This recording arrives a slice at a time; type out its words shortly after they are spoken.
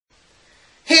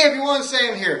Hey everyone,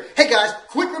 Sam here. Hey guys,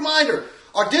 quick reminder.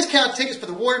 Our discount tickets for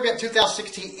the Warrior Event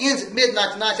 2016 ends at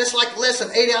midnight tonight. That's like less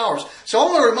than 8 hours. So I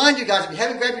want to remind you guys, if you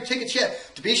haven't grabbed your tickets yet,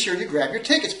 to be sure you grab your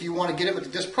tickets if you want to get it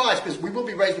at this price, because we will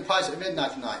be raising the price at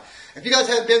midnight tonight. If you guys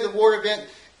haven't been to the Warrior Event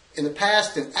in the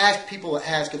past, then ask people that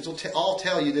has, because they'll all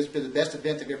tell you this has been the best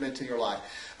event they've ever been to in your life.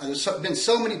 There's been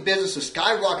so many businesses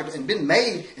skyrocketed and been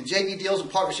made, and JV deals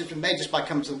and partnerships have been made just by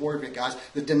coming to the Warrior Event, guys.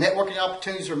 The networking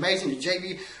opportunities are amazing. The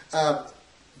JV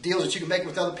deals that you can make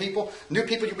with other people, new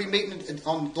people you'll be meeting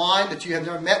online that you have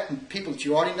never met, and people that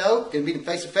you already know, going to meet them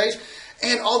face to face,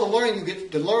 and all the learning you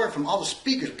get to learn from all the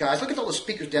speakers, guys. Look at all the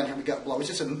speakers down here we got below. It's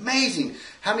just amazing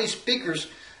how many speakers,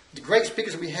 the great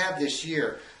speakers that we have this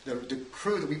year, the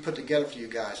crew that we put together for you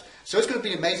guys. So it's going to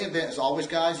be an amazing event as always,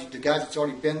 guys. The guys that's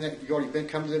already been there, you've already been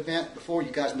coming to the event before,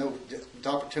 you guys know the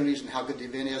opportunities and how good the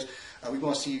event is. We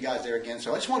want to see you guys there again.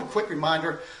 So I just want a quick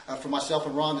reminder for myself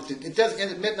and Ron that it does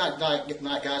end at midnight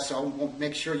tonight, guys. So I want to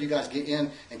make sure you guys get in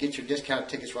and get your discounted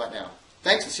tickets right now.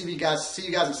 Thanks, and see you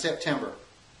guys in September.